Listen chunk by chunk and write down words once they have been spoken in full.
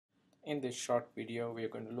In this short video, we are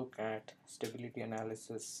going to look at stability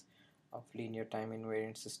analysis of linear time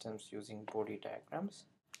invariant systems using Bode diagrams.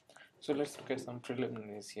 So let's look at some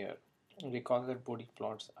preliminaries here. Recall that Bode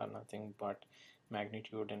plots are nothing but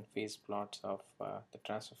magnitude and phase plots of the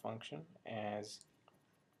transfer function as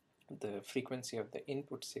the frequency of the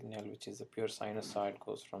input signal, which is a pure sinusoid,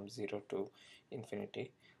 goes from 0 to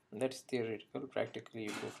infinity. And that's theoretical. Practically, you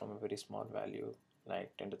go from a very small value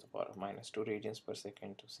like 10 to the power of minus 2 radians per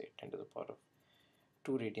second to say 10 to the power of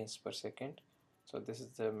 2 radians per second. So this is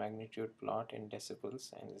the magnitude plot in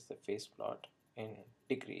decibels and this is the phase plot in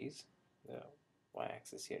degrees. The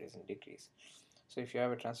y-axis here is in degrees. So if you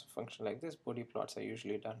have a transfer function like this, Bode plots are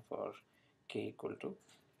usually done for k equal to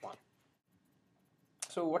 1.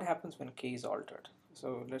 So what happens when k is altered?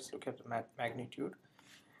 So let's look at the magnitude.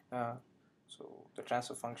 So the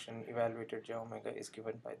transfer function evaluated j omega is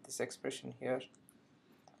given by this expression here,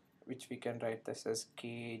 which we can write this as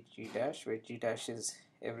k g dash, where g dash is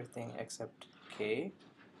everything except k.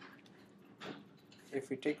 If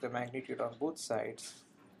we take the magnitude on both sides,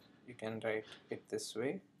 you can write it this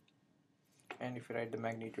way, and if you write the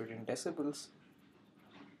magnitude in decibels,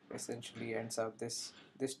 essentially ends up this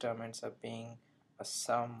term ends up being a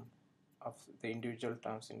sum of the individual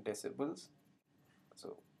terms in decibels.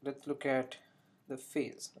 So let's look at the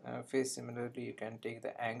phase. Phase, similarly, you can take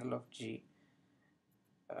the angle of g,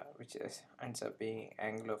 which ends up being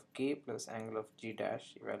angle of k plus angle of g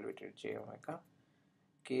dash evaluated j omega.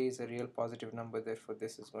 K is a real positive number, therefore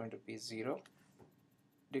this is going to be 0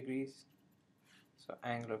 degrees. So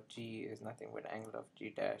angle of g is nothing but angle of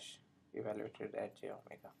g dash evaluated at j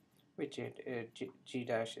omega, which g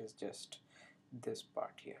dash is just this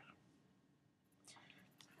part here.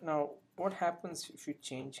 Now what happens if you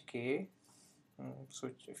change k? So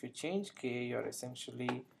if you change k, you're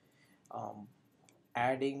essentially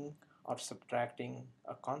adding or subtracting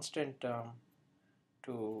a constant term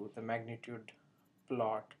to the magnitude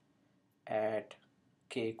plot at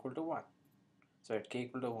k equal to 1. So at k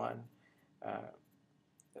equal to 1,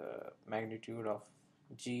 the magnitude of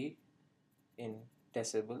g in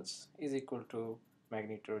decibels is equal to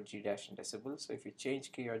magnitude of g dash in decibels. So if you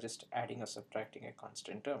change k, you're just adding or subtracting a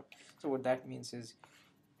constant term. So what that means is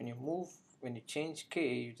when you change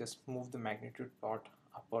k, you just move the magnitude plot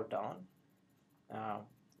up or down,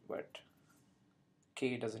 but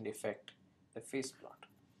k doesn't affect the phase plot.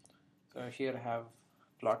 So here I have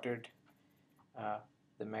plotted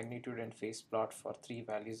the magnitude and phase plot for 3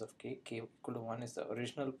 values of k. K equal to 1 is the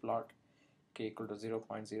original plot, k equal to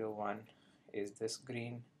 0.01 is this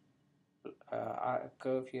green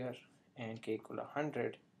curve here, and k equal to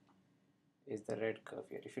 100 is the red curve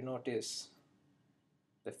here. If you notice,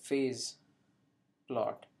 the phase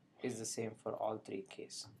plot is the same for all 3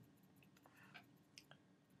 k's.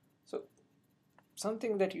 So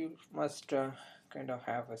something that you must kind of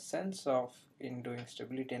have a sense of in doing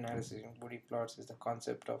stability analysis in Bode plots is the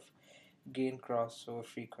concept of gain crossover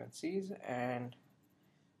frequencies and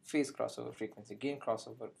phase crossover frequency. Gain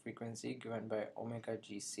crossover frequency given by omega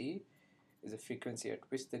gc is the frequency at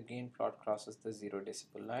which the gain plot crosses the 0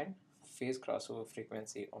 decibel line. Phase crossover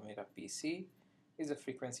frequency omega pc is the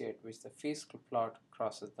frequency at which the phase plot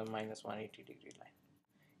crosses the minus 180 degree line.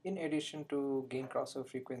 In addition to gain crossover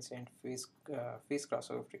frequency and phase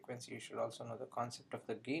crossover frequency, you should also know the concept of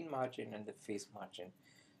the gain margin and the phase margin.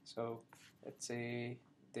 So let's say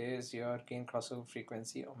there's your gain crossover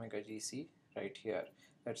frequency omega gc right here.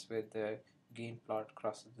 That's where the gain plot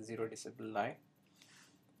crosses the 0 decibel line.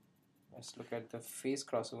 Let's look at the phase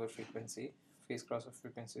crossover frequency. Phase crossover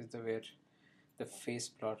frequency is where the phase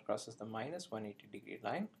plot crosses the minus 180 degree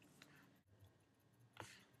line.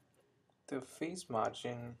 The phase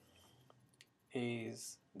margin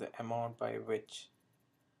is the amount by which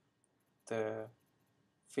the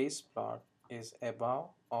phase plot is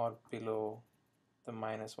above or below the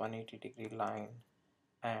minus 180 degree line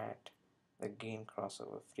at the gain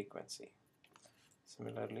crossover frequency.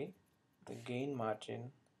 Similarly, the gain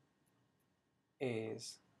margin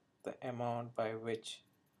is the amount by which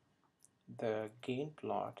the gain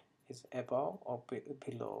plot is above or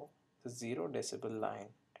below the 0 decibel line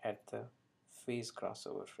at the phase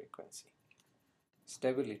crossover frequency.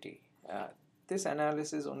 Stability. This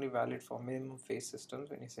analysis is only valid for minimum phase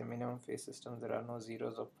systems. When you say minimum phase systems, there are no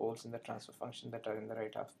zeros or poles in the transfer function that are in the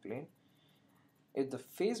right half plane. If the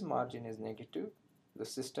phase margin is negative, the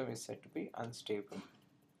system is said to be unstable.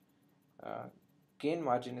 Gain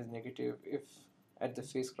margin is negative if at the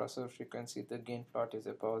phase crossover frequency the gain plot is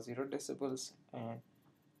above 0 decibels, and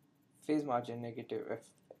phase margin negative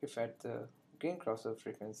if at the gain crossover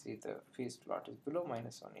frequency the phase plot is below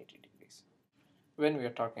minus 180 degrees. When we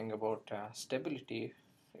are talking about stability,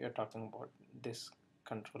 you're talking about this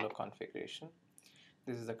controller configuration.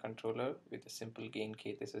 This is the controller with a simple gain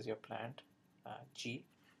K. This is your plant G.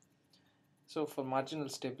 So for marginal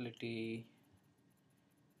stability,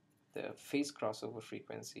 the phase crossover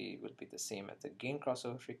frequency will be the same as the gain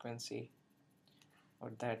crossover frequency.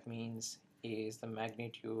 What that means is the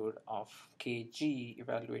magnitude of Kg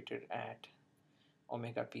evaluated at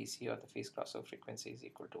omega Pc, or the phase crossover frequency, is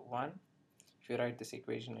equal to 1. If you write this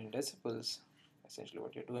equation in decibels, essentially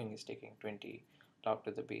what you're doing is taking 20 log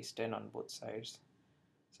to the base 10 on both sides.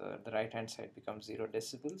 So the right hand side becomes 0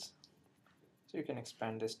 decibels. So you can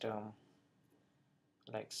expand this term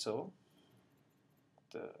like so.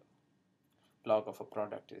 The log of a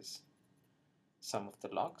product is sum of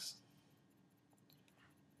the logs.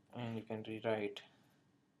 And you can rewrite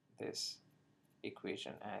this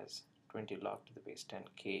equation as 20 log to the base 10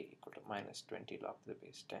 K equal to minus 20 log to the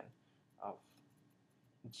base 10 of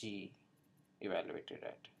G evaluated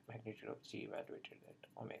at magnitude of G evaluated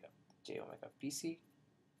at omega J omega Pc.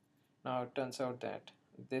 Now it turns out that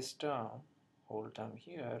this term, whole term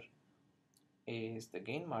here, is the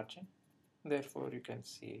gain margin. Therefore you can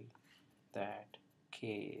see that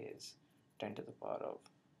K is 10 to the power of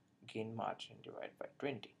gain margin divided by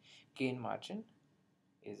 20. Gain margin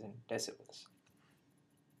is in decibels.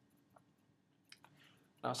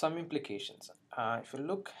 Now some implications. If you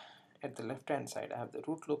look at the left hand side, I have the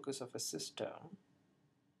root locus of a system.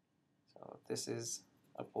 So this is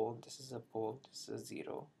a pole, this is a pole, this is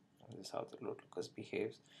 0, and this is how the root locus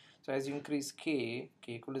behaves. So as you increase K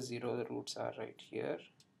equal to 0, the roots are right here.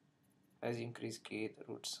 As you increase K, the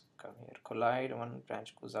roots come here, collide, one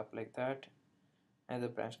branch goes up like that, another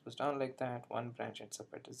branch goes down like that, one branch ends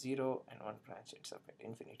up at 0, and one branch ends up at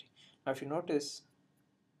infinity. Now if you notice,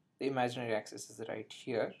 the imaginary axis is right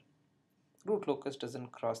here. Root locus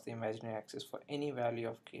doesn't cross the imaginary axis for any value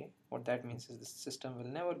of K. What that means is the system will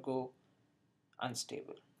never go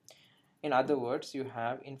unstable. In other words, you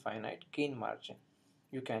have infinite gain margin.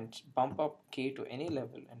 You can bump up K to any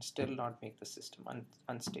level and still not make the system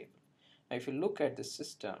unstable. Now if you look at the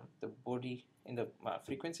system, the Bode in the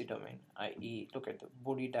frequency domain, i.e. look at the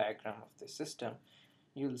Bode diagram of the system,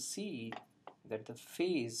 you'll see that the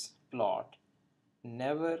phase plot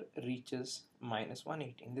never reaches minus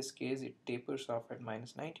 180. In this case, it tapers off at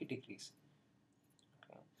minus 90 degrees.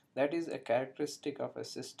 Okay. That is a characteristic of a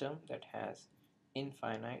system that has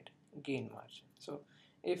infinite gain margin. So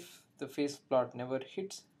if the phase plot never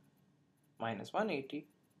hits minus 180,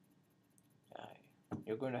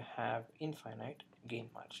 you're going to have infinite gain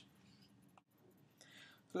margin.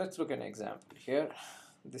 So let's look at an example here.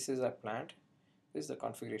 This is a plant. This is the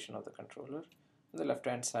configuration of the controller. On the left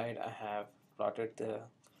hand side, I have plotted the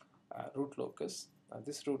root locus.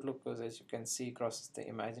 This root locus, as you can see, crosses the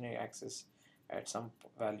imaginary axis at some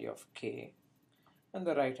value of K. On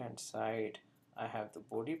the right hand side, I have the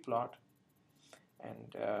Bode plot,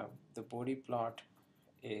 and the Bode plot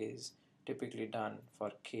is typically done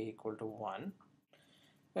for K equal to 1.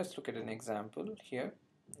 Let's look at an example here.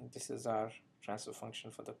 This is our transfer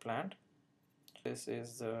function for the plant. This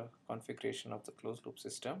is the configuration of the closed loop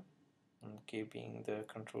system, K being the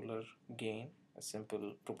controller gain, a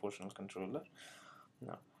simple proportional controller.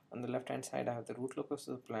 Now on the left hand side I have the root locus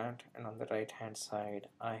of the plant, and on the right hand side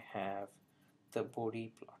I have the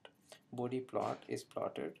Bode plot. Bode plot is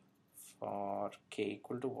plotted for K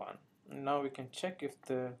equal to 1. Now we can check if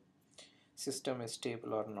the system is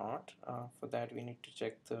stable or not. For that we need to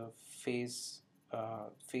check the phase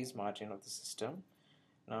margin of the system.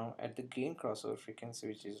 Now at the gain crossover frequency,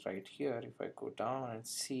 which is right here, if I go down and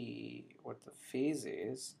see what the phase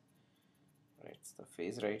is, right, it's the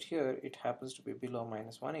phase right here, it happens to be below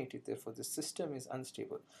minus 180, therefore the system is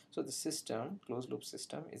unstable. So the system, closed loop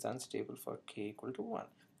system, is unstable for K equal to 1.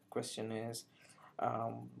 The question is,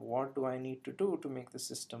 what do I need to do to make the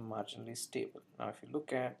system marginally stable? Now if you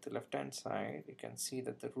look at the left hand side, you can see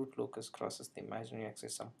that the root locus crosses the imaginary axis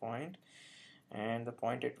at some point, and the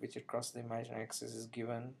point at which it crosses the imaginary axis is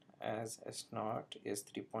given as S0 is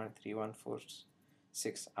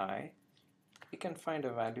 3.3146i. You can find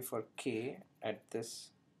a value for K at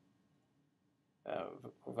this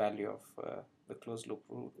value of the closed loop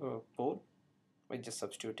pole by just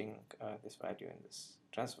substituting this value in this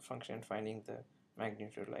transfer function and finding the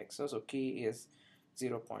magnitude like so. So K is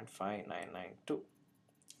 0.5992. On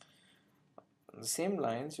the same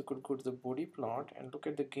lines, you could go to the Bode plot and look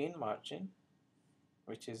at the gain margin,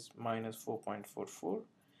 which is minus 4.44,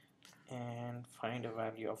 and find a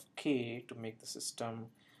value of K to make the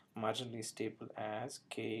system marginally stable as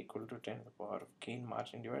K equal to 10 to the power of gain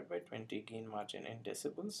margin divided by 20, gain margin in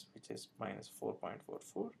decibels, which is minus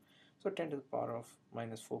 4.44. So 10 to the power of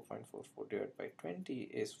minus 4.44 divided by 20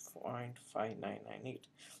 is 0.5998.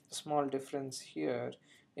 The small difference here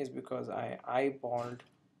is because I eyeballed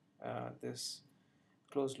this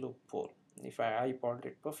closed loop pole. If I eyeballed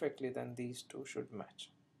it perfectly, then these two should match.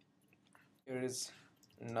 Here is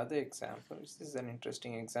another example. This is an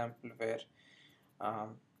interesting example where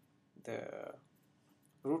um, the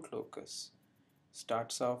root locus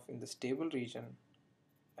starts off in the stable region.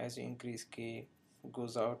 As you increase k,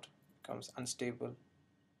 goes out, becomes unstable,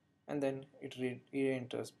 and then it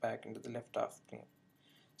re-enters back into the left half plane.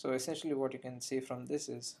 So essentially what you can say from this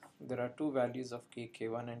is there are two values of k,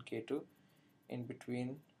 k1 and k2, in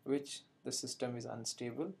between which the system is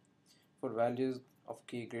unstable. For values of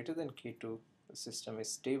k greater than k2, the system is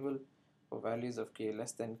stable. For values of k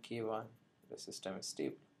less than k1, the system is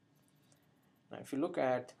stable. Now if you look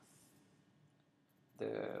at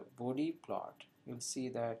the Bode plot, you'll see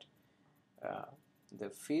that the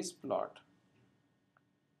phase plot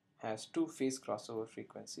has two phase crossover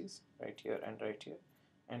frequencies, right here and right here,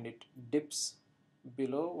 and it dips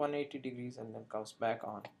below 180 degrees and then comes back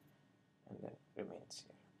on and then remains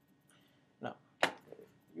here. Now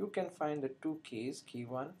you can find the two k's,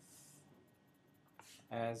 k1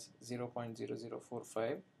 as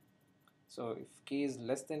 0.0045. so if k is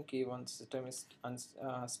less than k1, system is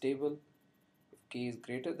stable. If k is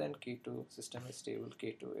greater than k2, system is stable.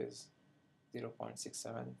 K2 is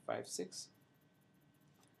 0.6756.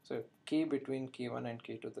 So k between k1 and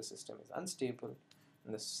k2, the system is unstable,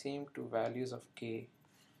 and the same two values of k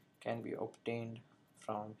can be obtained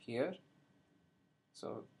from here.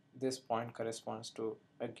 So this point corresponds to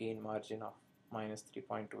a gain margin of minus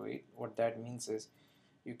 3.28. What that means is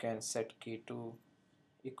you can set k2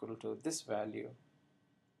 equal to this value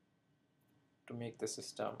to make the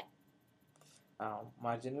system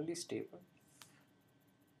marginally stable,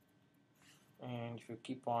 and if you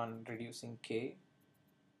keep on reducing k,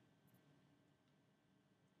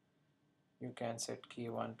 you can set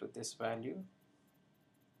k1 to this value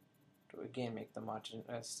to again make the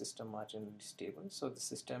system marginally stable. So the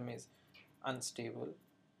system is unstable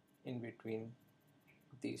in between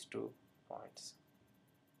these 2 points.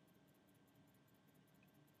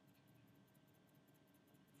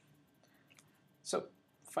 So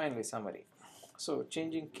finally, summary. So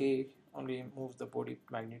changing k only moves the Bode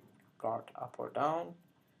magnetic plot up or down.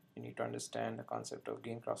 You need to understand the concept of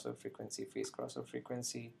gain crossover frequency, phase crossover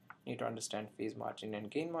frequency. You need to understand phase margin and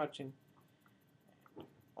gain margin.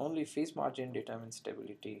 Only phase margin determines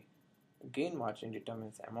stability. Gain margin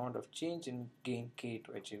determines the amount of change in gain k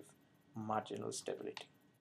to achieve marginal stability.